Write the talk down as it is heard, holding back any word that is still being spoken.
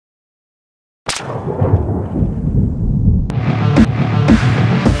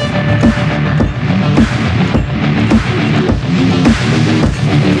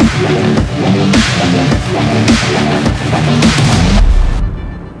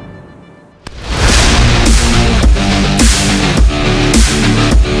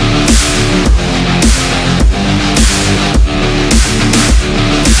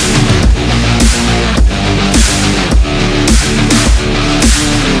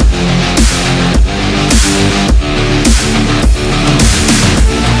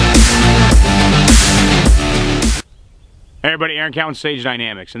Hey everybody, Aaron Cowan, Sage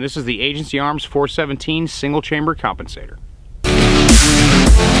Dynamics, and this is the Agency Arms 417 single chamber compensator.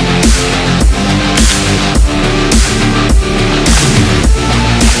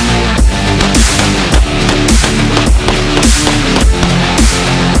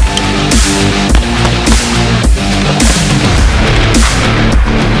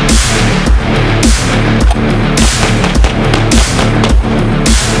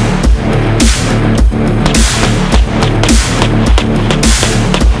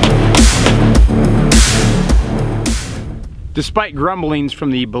 Despite grumblings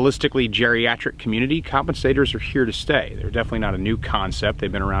from the ballistically geriatric community, compensators are here to stay. They're definitely not a new concept.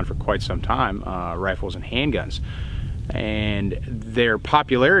 They've been around for quite some time, rifles and handguns. And their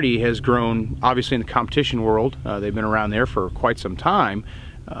popularity has grown, obviously, in the competition world. They've been around there for quite some time.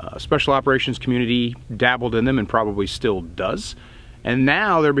 Special operations community dabbled in them and probably still does. And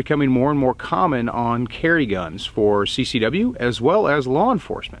now they're becoming more and more common on carry guns for CCW as well as law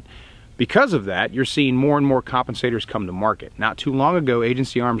enforcement. Because of that, you're seeing more and more compensators come to market. Not too long ago,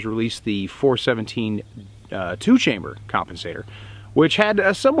 Agency Arms released the 417 two-chamber compensator, which had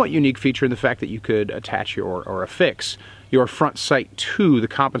a somewhat unique feature in the fact that you could attach or affix your front sight to the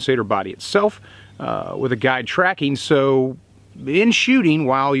compensator body itself with a guide tracking. So in shooting,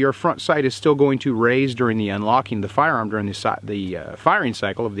 while your front sight is still going to raise during the unlocking of the firearm during the firing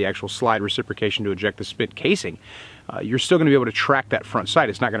cycle of the actual slide reciprocation to eject the spent casing, you're still going to be able to track that front sight.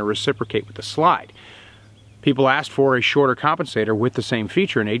 It's not going to reciprocate with the slide. People asked for a shorter compensator with the same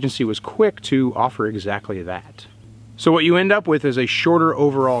feature, and Agency was quick to offer exactly that. So what you end up with is a shorter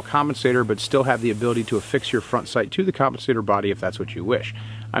overall compensator, but still have the ability to affix your front sight to the compensator body if that's what you wish.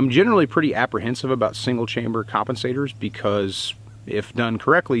 I'm generally pretty apprehensive about single chamber compensators because if done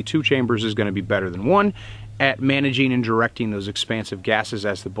correctly, two chambers is going to be better than one at managing and directing those expansive gases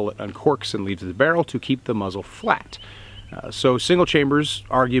as the bullet uncorks and leaves the barrel to keep the muzzle flat. So single chambers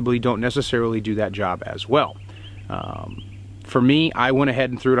arguably don't necessarily do that job as well. For me, I went ahead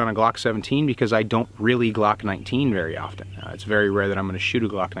and threw it on a Glock 17 because I don't really Glock 19 very often. It's very rare that I'm going to shoot a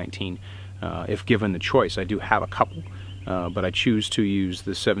Glock 19 if given the choice. I do have a couple, but I choose to use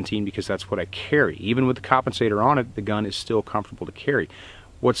the 17 because that's what I carry. Even with the compensator on it, the gun is still comfortable to carry.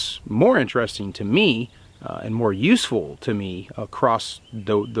 What's more interesting to me and more useful to me across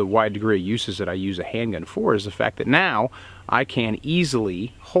the wide degree of uses that I use a handgun for is the fact that now I can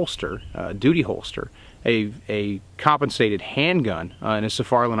easily holster, duty holster, a compensated handgun in a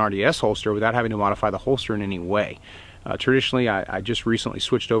Safariland RDS holster without having to modify the holster in any way. Traditionally, I just recently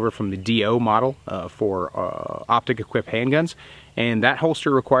switched over from the DO model for optic-equipped handguns, and that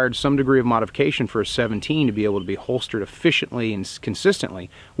holster required some degree of modification for a 17 to be able to be holstered efficiently and consistently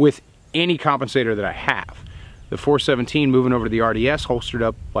with any compensator that I have. The 417 moving over to the RDS holstered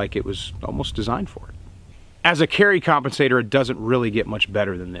up like it was almost designed for it. As a carry compensator, it doesn't really get much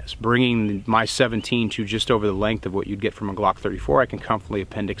better than this. Bringing my 17 to just over the length of what you'd get from a Glock 34, I can comfortably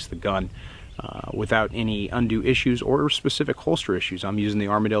appendix the gun without any undue issues or specific holster issues. I'm using the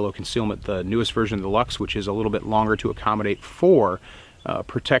Armadillo concealment, the newest version of the Lux, which is a little bit longer to accommodate for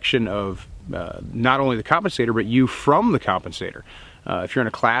protection of not only the compensator, but you from the compensator. If you're in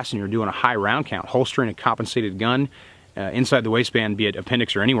a class and you're doing a high round count, holstering a compensated gun inside the waistband, be it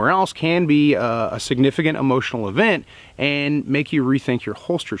appendix or anywhere else, can be a significant emotional event and make you rethink your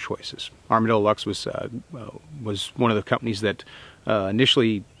holster choices. Armadillo Lux was one of the companies that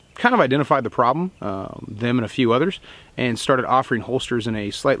initially kind of identified the problem, them and a few others, and started offering holsters in a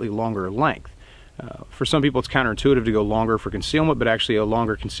slightly longer length. For some people it's counterintuitive to go longer for concealment, but actually a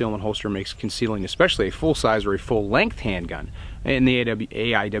longer concealment holster makes concealing especially a full-size or a full-length handgun in the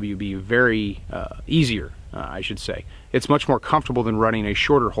AIWB very easier, I should say. It's much more comfortable than running a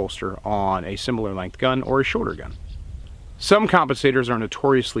shorter holster on a similar length gun or a shorter gun. Some compensators are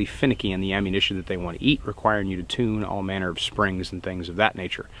notoriously finicky in the ammunition that they want to eat, requiring you to tune all manner of springs and things of that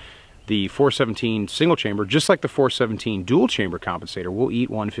nature. The 417 single chamber, just like the 417 dual chamber compensator, will eat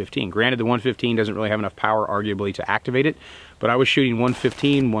 115. Granted, the 115 doesn't really have enough power, arguably, to activate it, but I was shooting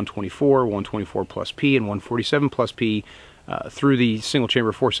 115, 124, 124 plus P, and 147 plus P through the single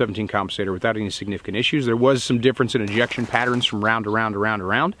chamber 417 compensator without any significant issues. There was some difference in ejection patterns from round to round to round to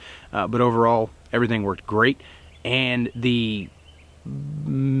round, but overall everything worked great. And the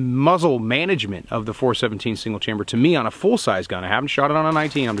muzzle management of the 417 single chamber, to me, on a full-size gun, I haven't shot it on a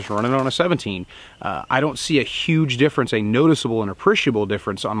 19, I'm just running it on a 17, I don't see a huge difference, a noticeable and appreciable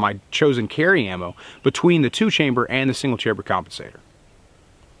difference on my chosen carry ammo between the 2-chamber and the single chamber compensator.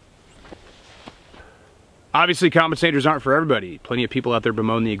 Obviously, compensators aren't for everybody. Plenty of people out there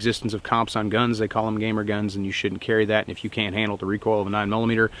bemoan the existence of comps on guns. They call them gamer guns, and you shouldn't carry that. And if you can't handle the recoil of a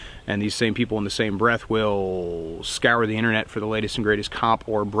 9mm, and these same people in the same breath will scour the internet for the latest and greatest comp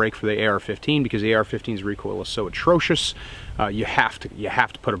or break for the AR-15 because the AR-15's recoil is so atrocious, you have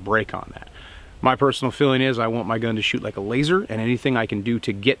to put a break on that. My personal feeling is I want my gun to shoot like a laser, and anything I can do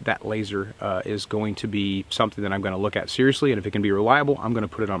to get that laser is going to be something that I'm going to look at seriously, and if it can be reliable, I'm going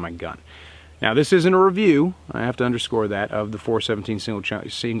to put it on my gun. Now, this isn't a review, I have to underscore that, of the 417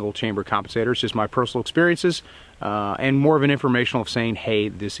 single chamber compensator. It's just my personal experiences and more of an informational of saying, hey,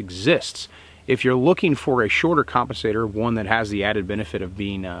 this exists. If you're looking for a shorter compensator, one that has the added benefit of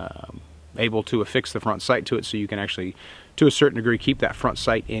being able to affix the front sight to it so you can actually, to a certain degree, keep that front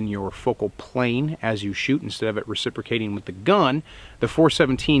sight in your focal plane as you shoot instead of it reciprocating with the gun, the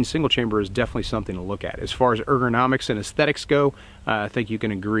 417 single chamber is definitely something to look at. As far as ergonomics and aesthetics go, I think you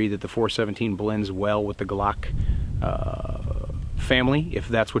can agree that the 417 blends well with the Glock family, if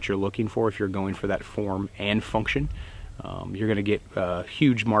that's what you're looking for, if you're going for that form and function. You're going to get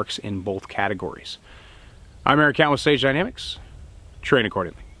huge marks in both categories. I'm Eric Count with Sage Dynamics. Train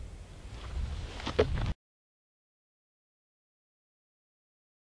accordingly.